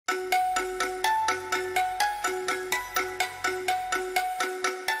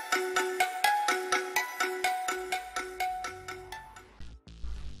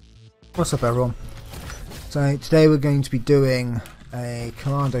What's up everyone? So today we're going to be doing a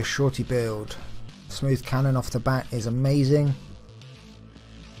Commando shorty build. Smooth cannon off the bat is amazing.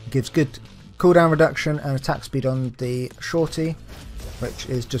 It gives good cooldown reduction and attack speed on the shorty, which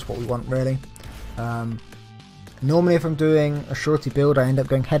is just what we want really. Normally if I'm doing a shorty build I end up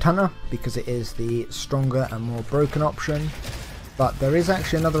going headhunter because it is the stronger and more broken option. But there is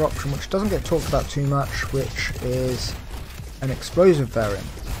actually another option which doesn't get talked about too much, which is an explosive variant.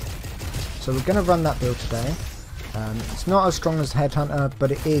 So we're going to run that build today. It's not as strong as Headhunter,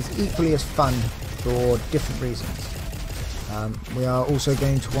 but it is equally as fun for different reasons. We are also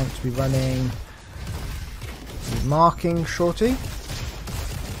going to want to be running the marking shorty.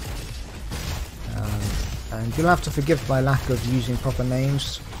 And you'll have to forgive my lack of using proper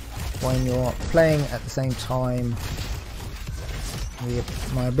names. When you're playing at the same time,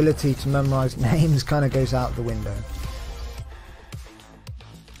 my ability to memorize names kind of goes out the window.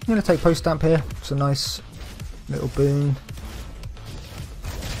 I'm going to take post stamp here. It's a nice little boon.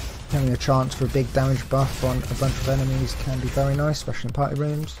 Having a chance for a big damage buff on a bunch of enemies can be very nice, especially in party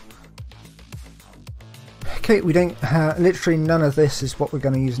rooms. Okay, we don't have literally none of this is what we're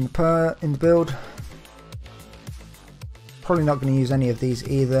going to use in the build. Probably not going to use any of these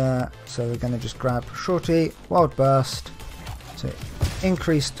either, so we're going to just grab shorty, wild burst, so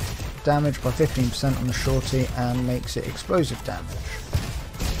increased damage by 15% on the shorty and makes it explosive damage.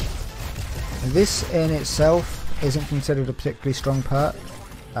 This in itself isn't considered a particularly strong perk.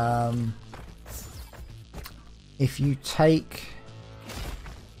 If you take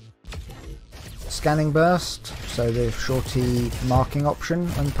scanning burst, so the shorty marking option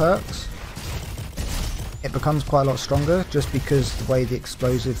and perks, it becomes quite a lot stronger just because the way the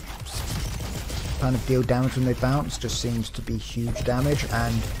explosive kind of deal damage when they bounce just seems to be huge damage,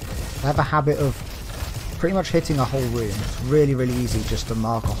 and they have a habit of pretty much hitting a whole room. It's really easy just to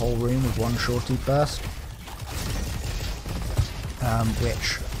mark a whole room with one shorty burst,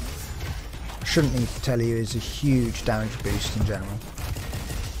 which I shouldn't need to tell you is a huge damage boost in general.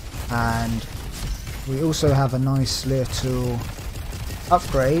 And we also have a nice little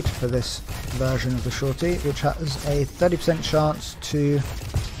upgrade for this version of the shorty, which has a 30% chance to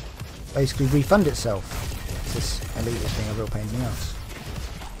basically refund itself. This elite is being a real pain in the ass.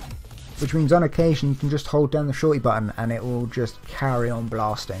 Which means on occasion you can just hold down the shorty button and it will just carry on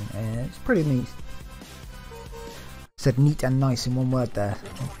blasting. And it's pretty neat. Said neat and nice in one word there.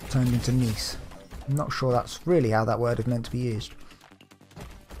 Turned into nice. I'm not sure that's really how that word is meant to be used.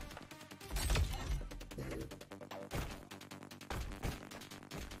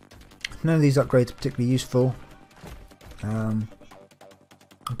 None of these upgrades are particularly useful. I'm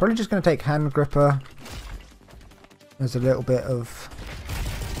probably just going to take hand gripper as a little bit of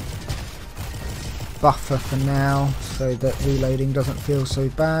buffer for now, so that reloading doesn't feel so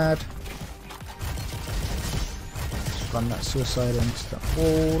bad. Just run that suicide into the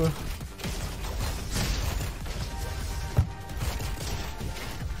wall.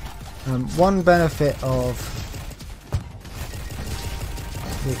 One benefit of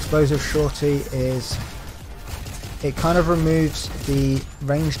the explosive shorty is it kind of removes the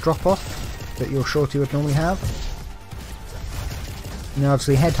range drop off that your shorty would normally have. Now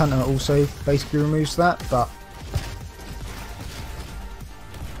obviously Headhunter also basically removes that, but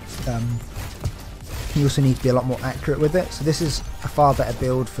you also need to be a lot more accurate with it. So this is a far better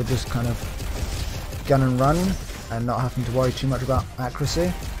build for just kind of gun and run and not having to worry too much about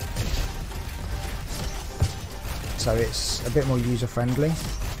accuracy. So it's a bit more user friendly,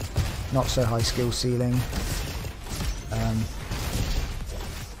 not so high skill ceiling.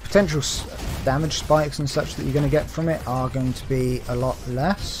 Potential damage spikes and such that you're going to get from it are going to be a lot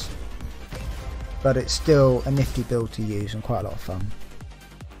less, but it's still a nifty build to use and quite a lot of fun.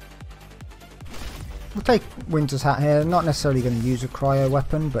 We'll take Winter's Hat here. Not necessarily going to use a cryo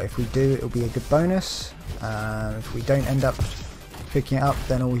weapon, but if we do it'll be a good bonus. If we don't end up picking it up,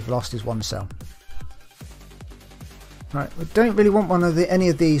 then all we've lost is one cell. Right, we don't really want any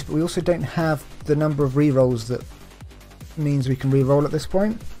of these, but we also don't have the number of rerolls that means we can reroll at this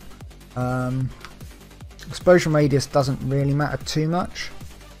point. Explosion radius doesn't really matter too much.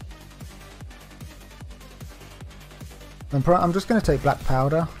 I'm just going to take black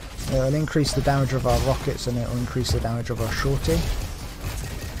powder. It'll increase the damage of our rockets and it'll increase the damage of our shorty.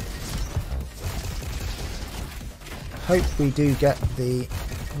 Hope we do get the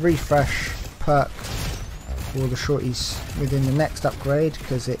refresh perk for the shorties within the next upgrade,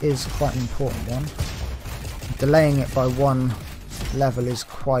 because it is quite an important one. Delaying it by one level is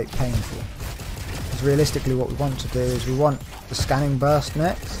quite painful. Because realistically what we want to do is we want the scanning burst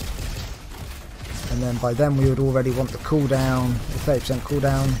next, and then by then we would already want the cooldown, the 30%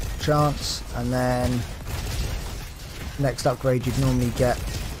 cooldown chance, and then next upgrade you'd normally get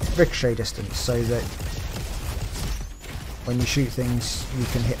ricochet distance, so that when you shoot things you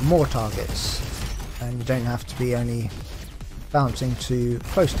can hit more targets and you don't have to be only bouncing to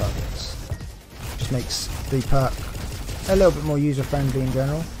close targets. Just makes the perk a little bit more user friendly in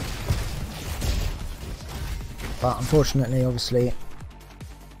general. But unfortunately, obviously,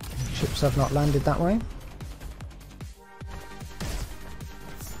 ships have not landed that way.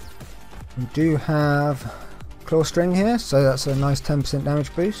 We do have claw string here, so that's a nice 10%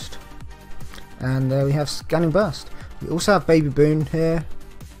 damage boost. And we have scanning burst. We also have baby boon here,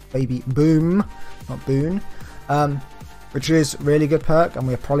 baby boom, not boon, which is really good perk, and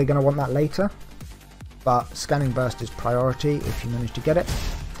we're probably going to want that later. But scanning burst is priority if you manage to get it.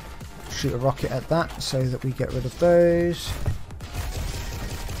 Shoot a rocket at that so that we get rid of those.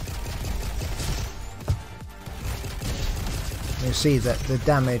 You'll see that the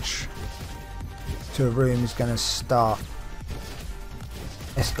damage to a room is going to start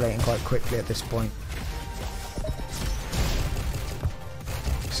escalating quite quickly at this point,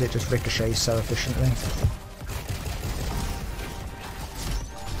 because it just ricochets so efficiently.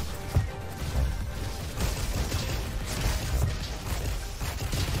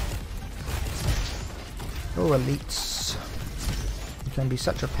 Oh, elites. You can be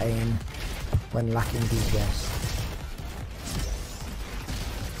such a pain when lacking DPS.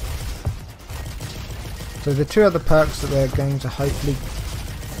 So the two other perks that we're going to hopefully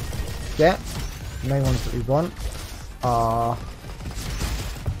get, the main ones that we want, are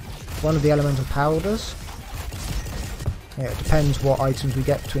one of the elemental powders. Yeah, it depends what items we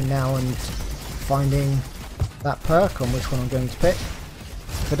get between now and finding that perk on which one I'm going to pick.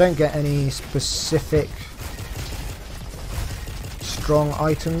 If I don't get any specific strong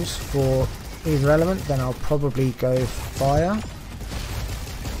items for either element, then I'll probably go fire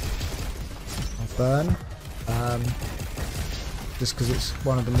or burn, just because it's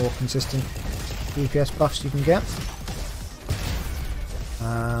one of the more consistent DPS buffs you can get.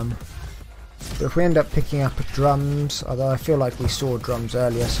 But if we end up picking up drums, although I feel like we saw drums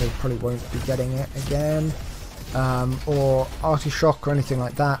earlier, so we probably won't be getting it again, or artishock or anything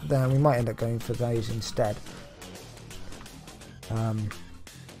like that, then we might end up going for those instead.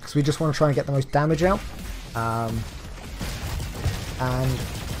 Because we just want to try and get the most damage out, and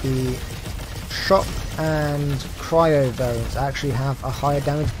the shock and cryo variants actually have a higher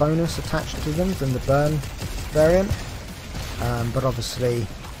damage bonus attached to them than the burn variant, but obviously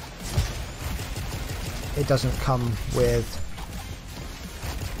it doesn't come with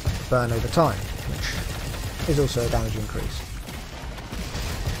burn over time, which is also a damage increase.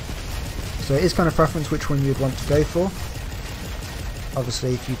 So it is kind of preference which one you'd want to go for.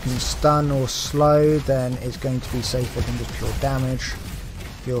 Obviously if you can stun or slow, then it's going to be safer than just pure damage.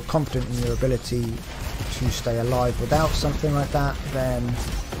 If you're confident in your ability to stay alive without something like that, then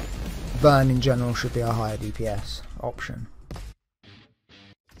burn in general should be a higher DPS option.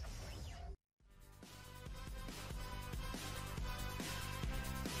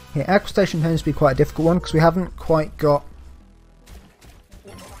 Yeah, Aquastation tends to be quite a difficult one because we haven't quite got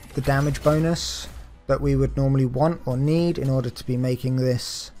the damage bonus that we would normally want or need in order to be making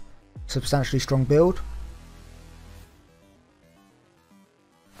this substantially strong build.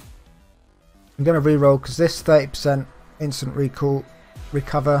 I'm going to reroll because this 30% instant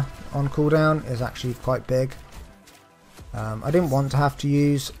recover on cooldown is actually quite big. I didn't want to have to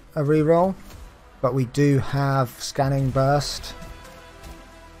use a reroll, but we do have scanning burst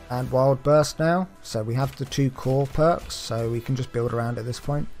and wild burst now, so we have the two core perks, so we can just build around at this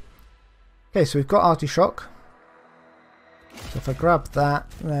point. Okay, so we've got Artishock. So if I grab that,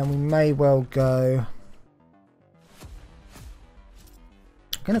 then we may well go...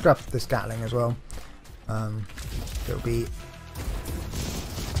 I'm going to grab this Gatling as well. It'll be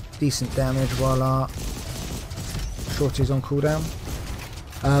decent damage while our shorty is on cooldown.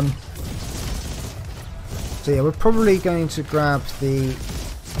 So yeah, we're probably going to grab the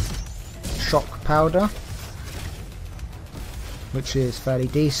shock powder, which is fairly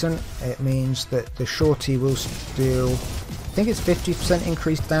decent. It means that the shorty will deal, I think it's 50%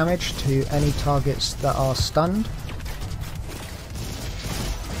 increased damage to any targets that are stunned.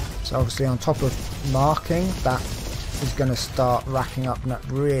 So obviously on top of marking, that is going to start racking up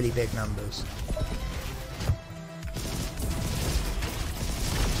really big numbers.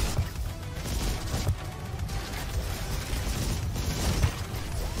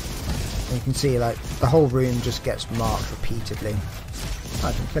 And you can see like the whole room just gets marked repeatedly.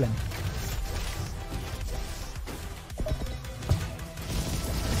 I can kill him.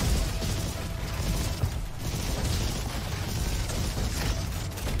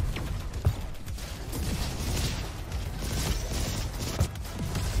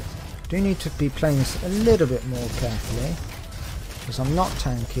 Do need to be playing this a little bit more carefully, because I'm not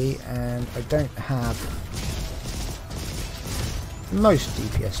tanky and I don't have most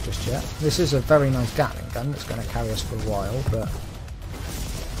DPS just yet. This is a very nice Gatling gun that's going to carry us for a while, but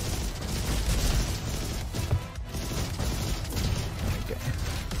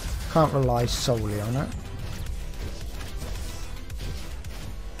can't rely solely on it.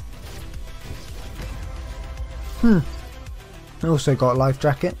 I also got a life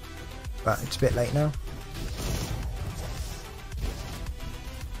jacket, but it's a bit late now.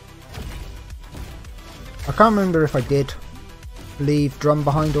 I can't remember if I did leave drum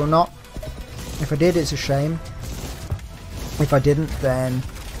behind or not. If I did, it's a shame. If I didn't, then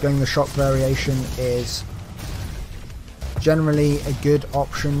going the shock variation is generally a good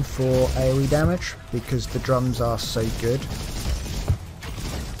option for AoE damage because the drums are so good.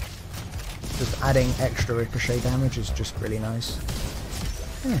 Just adding extra ricochet damage is just really nice.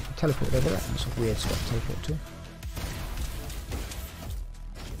 Yeah, teleport over there. That's a weird spot to teleport to.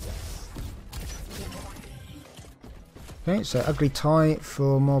 Okay, so ugly tie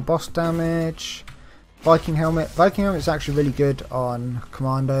for more boss damage. Viking helmet. Viking helmet is actually really good on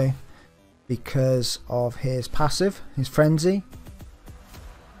Commando because of his passive, his frenzy.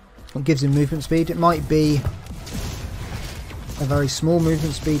 It gives him movement speed. It might be a very small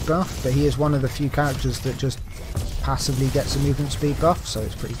movement speed buff, but he is one of the few characters that just passively gets a movement speed buff, so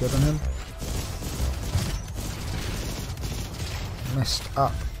it's pretty good on him. Messed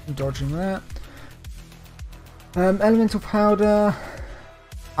up dodging that. Elemental powder.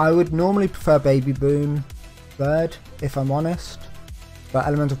 I would normally prefer Baby Boom third, if I'm honest, but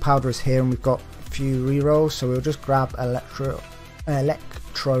elemental powder is here and we've got a few rerolls, so we'll just grab electro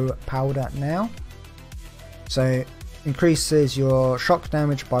powder now. So increases your shock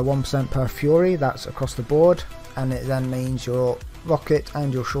damage by 1% per fury, that's across the board, and it then means your rocket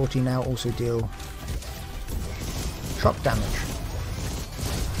and your shorty now also deal shock damage.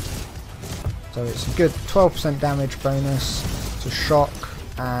 So it's a good 12% damage bonus to shock,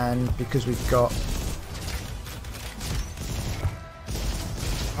 and because we've got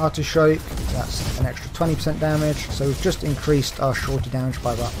Artichoke, that's an extra 20% damage, so we've just increased our shorty damage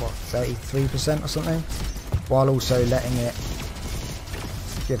by about, what, 33% or something, while also letting it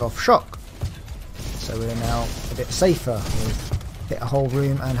give off shock. So we're now a bit safer. We've hit a whole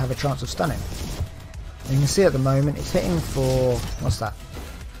room and have a chance of stunning. And you can see at the moment it's hitting for, what's that,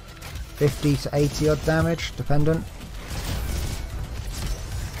 50 to 80 odd damage, dependent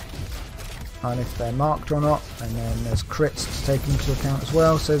on if they're marked or not, and then there's crits to take into account as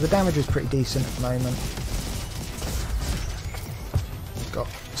well, so the damage is pretty decent at the moment. We've got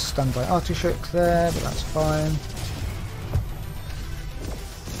stunned by Artichoke there, but that's fine.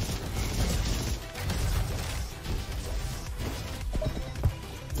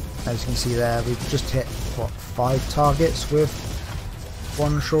 As you can see there, we've just hit, what, 5 targets with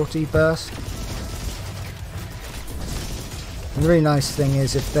one shorty burst. And the really nice thing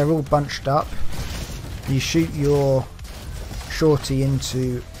is if they're all bunched up, you shoot your shorty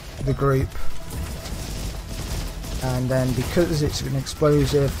into the group, and then because it's an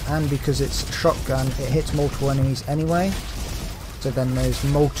explosive and because it's a shotgun, it hits multiple enemies anyway, so then there's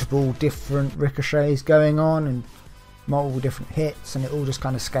multiple different ricochets going on and multiple different hits, and it all just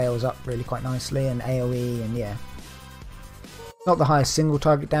kind of scales up really quite nicely, and AoE, and yeah. Not the highest single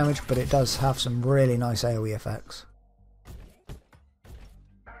target damage, but it does have some really nice AoE effects.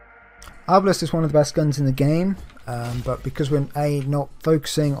 Arbalest is one of the best guns in the game, but because we're not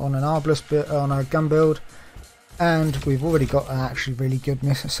focusing on an Arbalest on our gun build, and we've already got an actually really good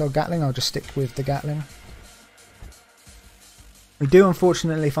missile Gatling, I'll just stick with the Gatling. We do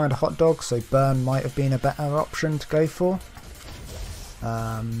unfortunately find a hot dog, so burn might have been a better option to go for,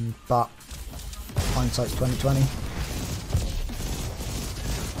 but hindsight's 2020.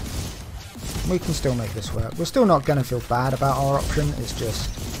 We can still make this work. We're still not going to feel bad about our option, it's just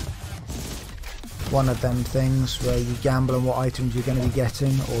one of them things where you gamble on what items you're going to be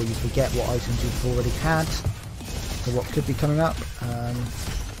getting, or you forget what items you've already had for what could be coming up.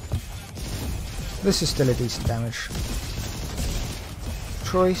 This is still a decent damage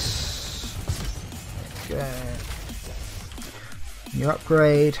choice. Okay. New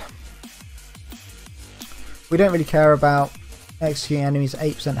upgrade. We don't really care about executing enemies at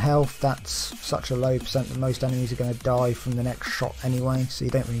 8% health. That's such a low percent that most enemies are going to die from the next shot anyway, so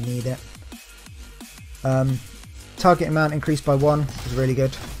you don't really need it. Target amount increased by 1 is really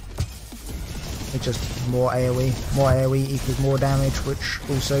good. It's just more AoE. More AoE equals more damage, which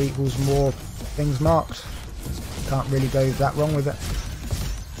also equals more things marked. Can't really go that wrong with it.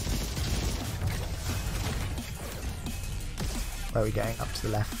 Where are we going? Up to the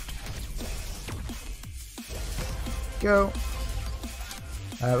left. go.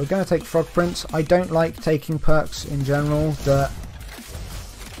 We're going to take Frog Prince. I don't like taking perks in general that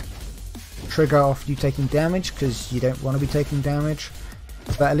trigger off you taking damage, because you don't want to be taking damage.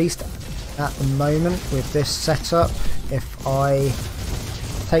 But at least at the moment with this setup, if I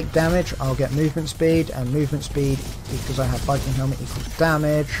take damage I'll get movement speed, and movement speed, because I have Viking Helmet, equals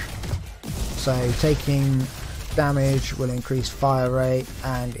damage. So taking damage will increase fire rate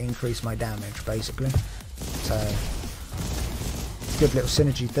and increase my damage basically. So good little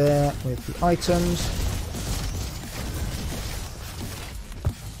synergy there with the items.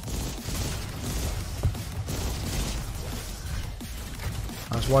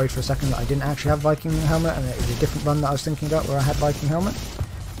 I was worried for a second that I didn't actually have Viking Helmet and it was a different run that I was thinking about where I had Viking Helmet.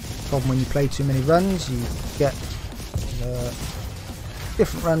 Problem when you play too many runs, you get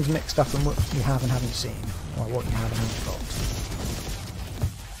different runs mixed up in what you have and haven't seen, or what you have and haven't got.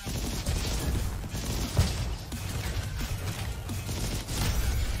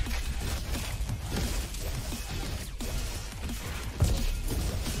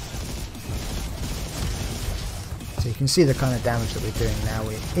 So you can see the kind of damage that we're doing now.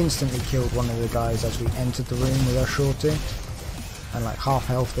 We instantly killed one of the guys as we entered the room with our shorty, and like half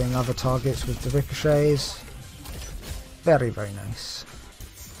healthing other targets with the ricochets. Very, very nice.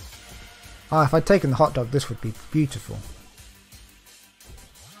 Ah, if I'd taken the hot dog, this would be beautiful.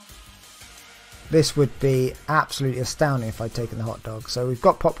 This would be absolutely astounding if I'd taken the hot dog. So we've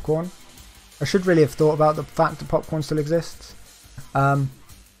got popcorn. I should really have thought about the fact that popcorn still exists.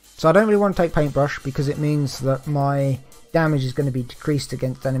 So I don't really want to take paintbrush because it means that my damage is going to be decreased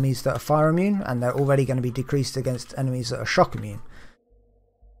against enemies that are fire immune, and they're already going to be decreased against enemies that are shock immune.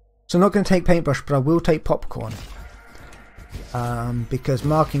 So I'm not going to take paintbrush, but I will take popcorn. Because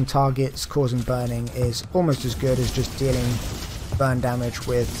marking targets causing burning is almost as good as just dealing burn damage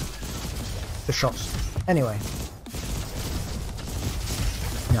with the shots. Anyway.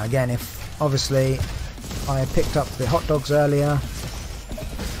 Now again, if obviously I had picked up the hot dogs earlier,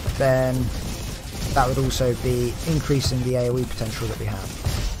 then that would also be increasing the AoE potential that we have.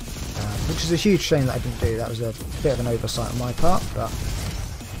 Which is a huge shame that I didn't do. That was a bit of an oversight on my part, but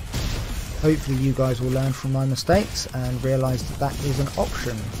hopefully you guys will learn from my mistakes and realise that that is an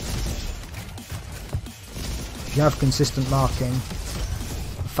option. If you have consistent marking,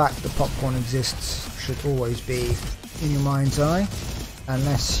 the fact that popcorn exists should always be in your mind's eye,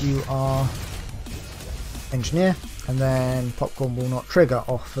 unless you are engineer, and then popcorn will not trigger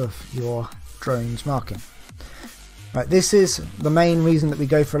off of your drone's marking. Right, this is the main reason that we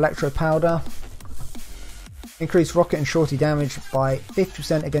go for electro powder. Increase rocket and shorty damage by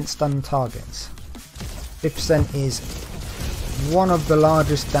 50% against stunned targets. 50% is one of the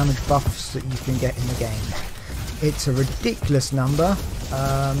largest damage buffs that you can get in the game. It's a ridiculous number.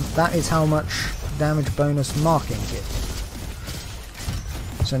 That is how much damage bonus marking gives.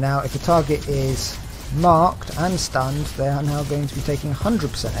 So now if a target is marked and stunned, they are now going to be taking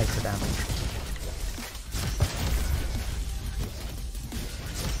 100% extra damage.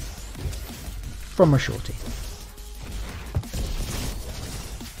 From a shorty.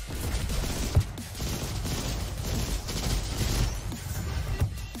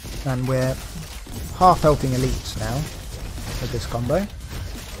 And we're half healthing elites now with this combo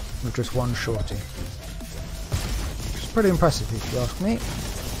with just one shorty. Which is pretty impressive if you ask me.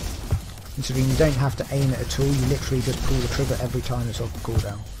 Considering you don't have to aim it at all, you literally just pull the trigger every time it's off the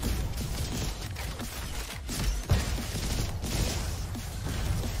cooldown.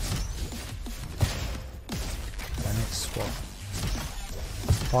 And it's what?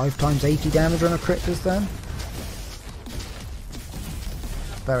 5 times 80 damage on a crit this turn?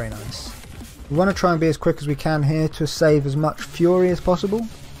 Very nice. We want to try and be as quick as we can here to save as much fury as possible.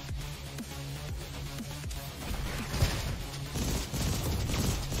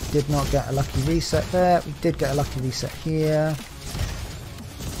 Did not get a lucky reset there. We did get a lucky reset here.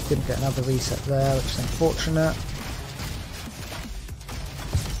 Didn't get another reset there, which is unfortunate.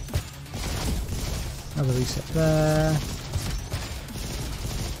 Another reset there.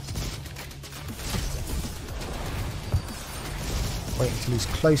 Wait until he's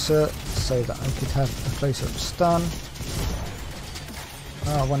closer so that I could have a close-up stun.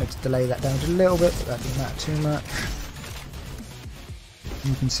 Oh, I wanted to delay that damage a little bit, but that didn't matter too much.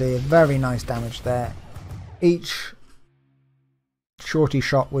 You can see a very nice damage there. Each shorty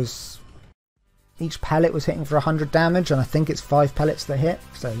shot was... each pellet was hitting for 100 damage, and I think it's 5 pellets that hit,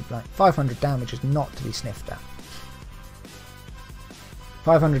 so like 500 damage is not to be sniffed at.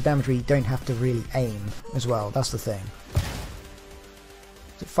 500 damage where you don't have to really aim as well, that's the thing.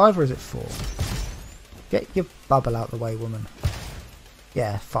 Is it 5 or is it 4? Get your bubble out the way, woman.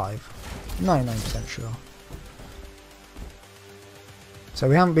 Yeah, 5. 99% sure. So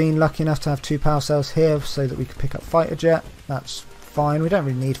we haven't been lucky enough to have 2 power cells here so that we could pick up fighter jet. That's fine, we don't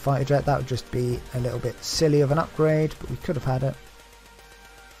really need fighter jet, that would just be a little bit silly of an upgrade, but we could have had it.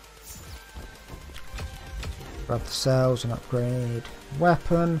 Grab the cells and upgrade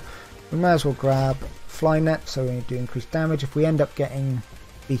weapon. We may as well grab Flynet so we do increased damage. If we end up getting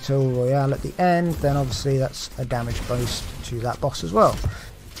Beetle Royale at the end, then obviously that's a damage boost to that boss as well.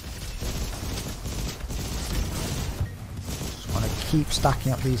 Just want to keep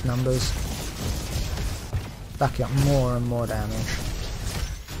stacking up these numbers, stacking up more and more damage.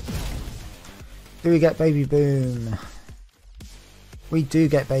 Do we get Baby Boom? We do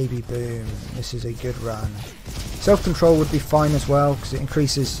get Baby Boom. This is a good run. Self-control would be fine as well because it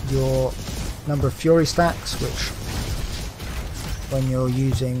increases your number of fury stacks, which when you're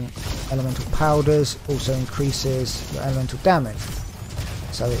using elemental powders also increases your elemental damage.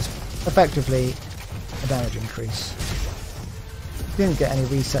 So it's effectively a damage increase. Didn't get any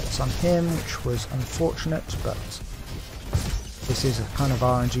resets on him, which was unfortunate, but this is a kind of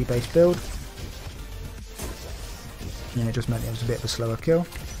RNG based build. Yeah, it just meant it was a bit of a slower kill.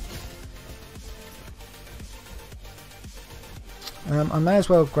 I may as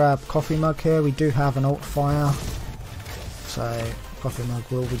well grab Coffee Mug here. We do have an alt fire, so Coffee Mug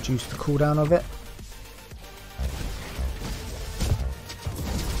will reduce the cooldown of it.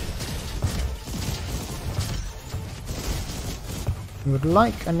 We would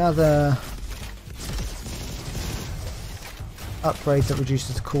like another upgrade that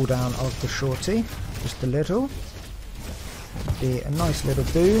reduces the cooldown of the shorty, just a little. Be a nice little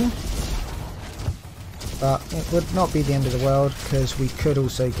boon, but it would not be the end of the world because we could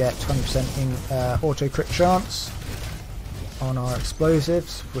also get 20% in auto crit chance on our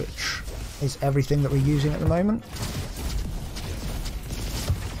explosives, which is everything that we're using at the moment.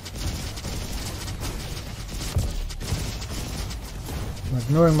 I'm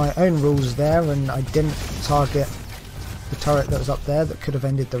ignoring my own rules there, and I didn't target the turret that was up there that could have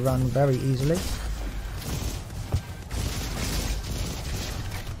ended the run very easily.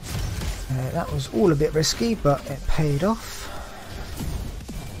 That was all a bit risky, but it paid off.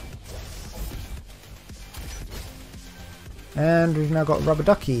 And we've now got Rubber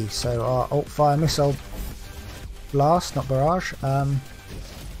Ducky, so our alt fire missile blast, not barrage,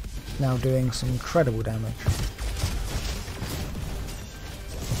 now doing some incredible damage.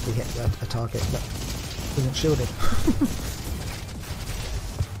 If we hit a target that isn't shielded.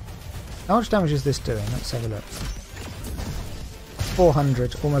 How much damage is this doing? Let's have a look.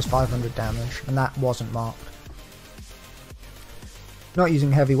 400, almost 500 damage, and that wasn't marked. Not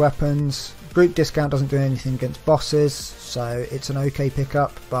using heavy weapons. Group discount doesn't do anything against bosses, so it's an okay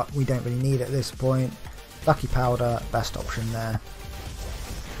pickup, but we don't really need it at this point. Lucky Powder, best option there.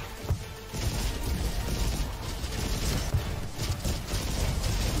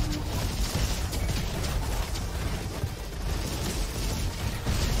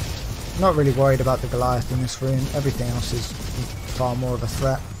 Not really worried about the Goliath in this room, everything else is far more of a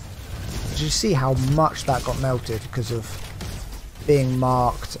threat. Did you see how much that got melted because of being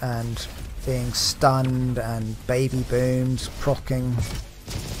marked and being stunned and baby boomed, proccing?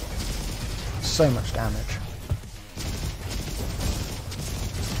 So much damage.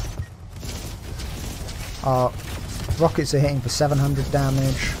 Our rockets are hitting for 700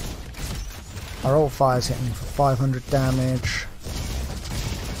 damage. Our alt fire is hitting for 500 damage.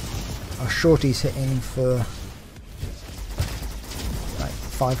 Our shorty's hitting for like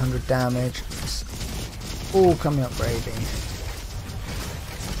 500 damage. It's all coming up gravy.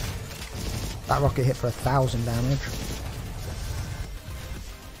 That rocket hit for 1000 damage.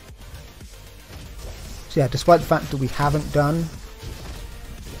 So yeah, despite the fact that we haven't done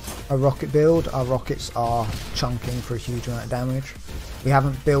a rocket build, our rockets are chunking for a huge amount of damage. We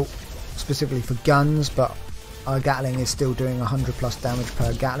haven't built specifically for guns, but our Gatling is still doing 100 plus damage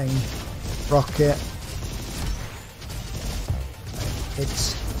per Gatling rocket.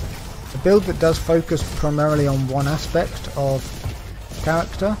 It's a build that does focus primarily on one aspect of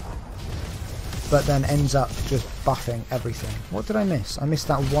character, but then ends up just buffing everything. What did I miss? I missed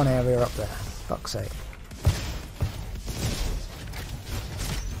that one area up there. Fuck's sake.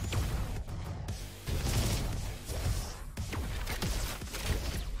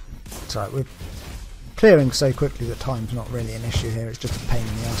 So we're clearing so quickly that time's not really an issue here. It's just a pain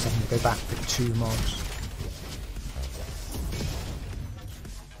in the ass having to go back for 2 mobs.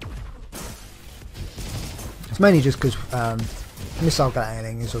 It's mainly just because missile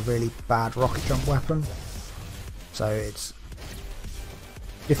gatling is a really bad rocket jump weapon, so it's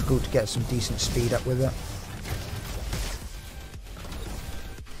difficult to get some decent speed up with it.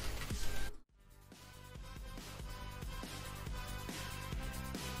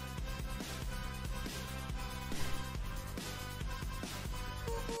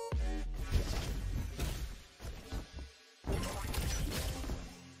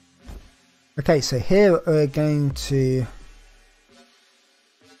 Okay, so here we're going to...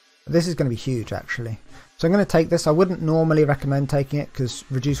 This is going to be huge actually. So I'm going to take this. I wouldn't normally recommend taking it because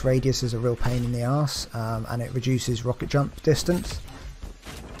reduced radius is a real pain in the arse, and it reduces rocket jump distance.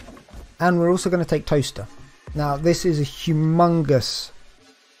 And we're also going to take Toaster. Now this is a humongous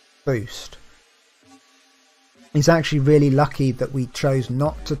boost. It's actually really lucky that we chose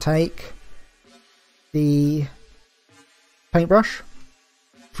not to take the Paintbrush.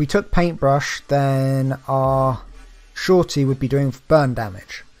 If we took Paintbrush, then our Shorty would be doing burn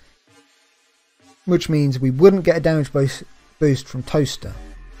damage, which means we wouldn't get a damage boost from Toaster.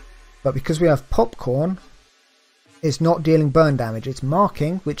 But because we have Popcorn, it's not dealing burn damage, it's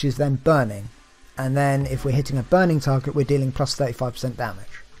marking, which is then burning. And then if we're hitting a burning target, we're dealing plus 35% damage.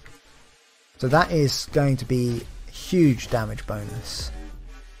 So that is going to be a huge damage bonus.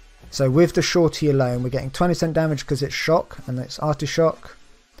 So with the Shorty alone, we're getting 20% damage because it's shock and it's Artishock,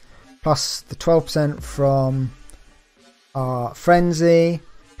 plus the 12% from our Frenzy,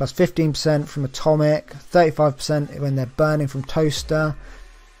 plus 15% from Atomic, 35% when they're burning from Toaster,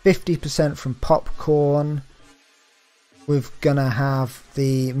 50% from Popcorn. We're gonna have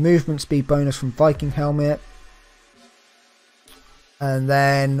the movement speed bonus from Viking Helmet, and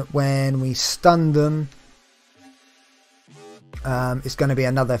then when we stun them, it's going to be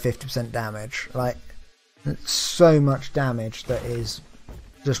another 50% damage. Like, it's so much damage that is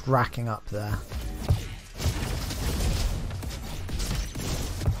just racking up there.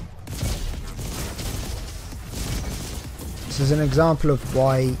 This is an example of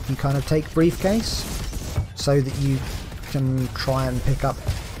why you kind of take Briefcase, so that you can try and pick up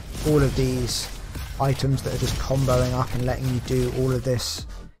all of these items that are just comboing up and letting you do all of this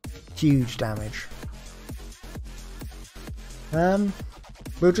huge damage.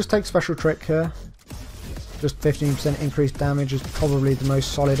 We'll just take Special Trick here. Just 15% increased damage is probably the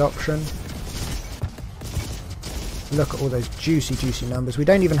most solid option. Look at all those juicy numbers. We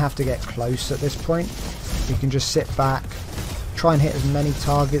don't even have to get close at this point. We can just sit back, try and hit as many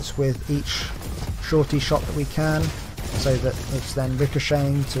targets with each Shorty shot that we can, so that it's then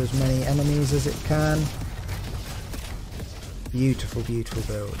ricocheting to as many enemies as it can. Beautiful, beautiful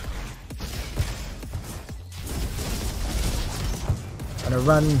build. When a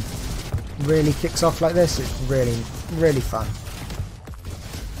run really kicks off like this, it's really fun.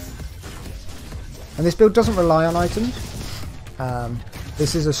 And this build doesn't rely on items.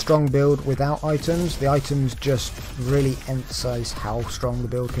 This is a strong build without items. The items just really emphasize how strong the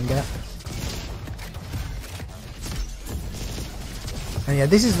build can get. And yeah,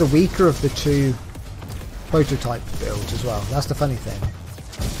 this is the weaker of the two prototype builds as well. That's the funny thing.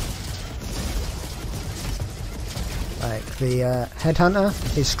 Like, the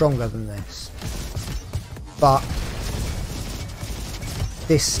Headhunter is stronger than this, but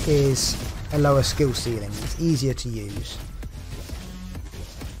this is a lower skill ceiling. It's easier to use.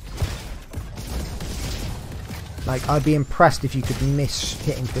 Like, I'd be impressed if you could miss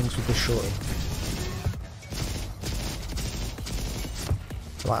hitting things with the Shorty.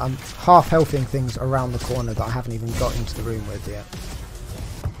 Like, I'm half healthing things around the corner that I haven't even got into the room with yet.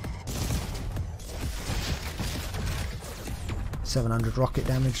 700 rocket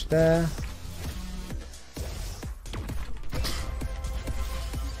damage there.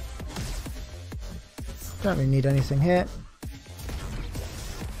 Don't really need anything here.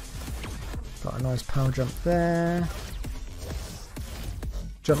 Got a nice power jump there.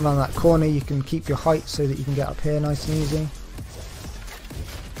 Jump around that corner, you can keep your height so that you can get up here nice and easy.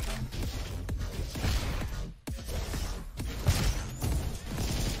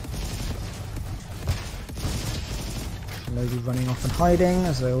 Maybe running off and hiding,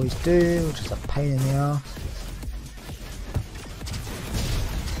 as they always do, which is a pain in the arse.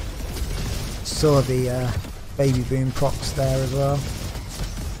 Saw the Baby Boom procs there as well.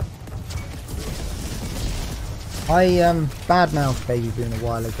 I badmouthed Baby Boon a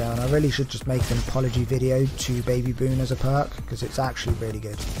while ago, and I really should just make an apology video to Baby Boon as a perk, because it's actually really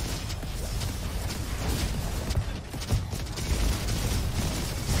good.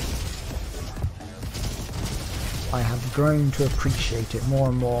 I have grown to appreciate it more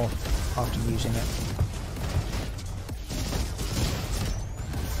and more after using it.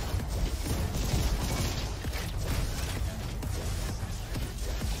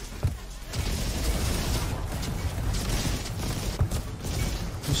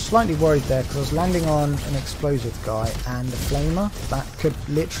 I'm slightly worried there because I was landing on an explosive guy and a flamer. That could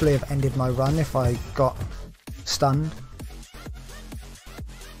literally have ended my run if I got stunned.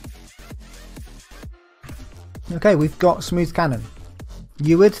 Okay, we've got Smooth Cannon.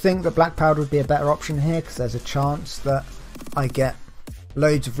 You would think that Black Powder would be a better option here because there's a chance that I get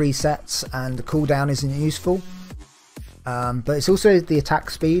loads of resets and the cooldown isn't useful. But it's also the attack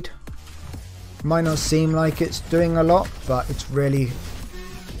speed. Might not seem like it's doing a lot, but it's really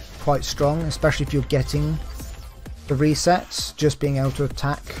quite strong, especially if you're getting the resets, just being able to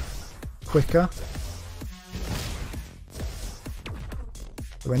attack quicker.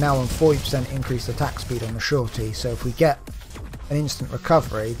 We're now on 40% increased attack speed on the shorty, so if we get an instant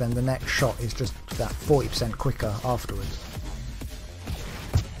recovery, then the next shot is just that 40% quicker afterwards.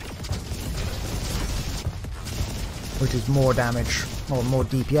 Which is more damage, or more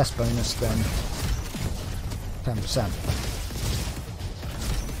DPS bonus than 10%.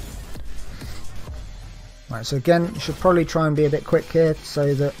 Right, so again, you should probably try and be a bit quick here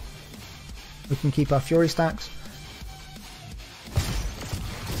so that we can keep our fury stacks.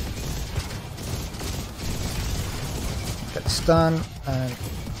 Get the stun and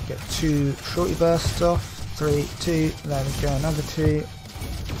get 2 shorty bursts off. 3, 2, there we go, another 2.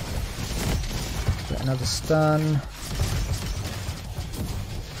 Get another stun.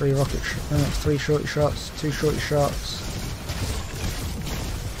 3 3 shorty shots, 2 shorty shots.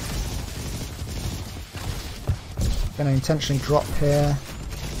 Going to intentionally drop here,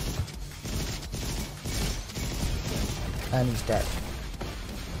 and he's dead.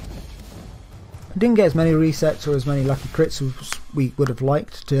 I didn't get as many resets or as many lucky crits as we would have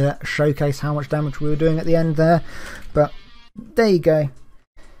liked to showcase how much damage we were doing at the end there, but there you go.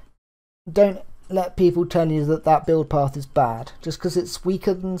 Don't let people tell you that that build path is bad. Just because it's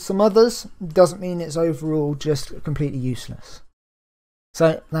weaker than some others doesn't mean it's overall just completely useless.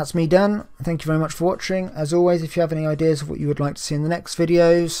 So that's me done. Thank you very much for watching. As always, if you have any ideas of what you would like to see in the next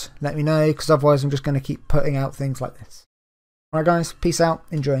videos, let me know, because otherwise I'm just going to keep putting out things like this. Alright guys, peace out,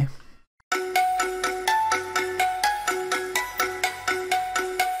 enjoy.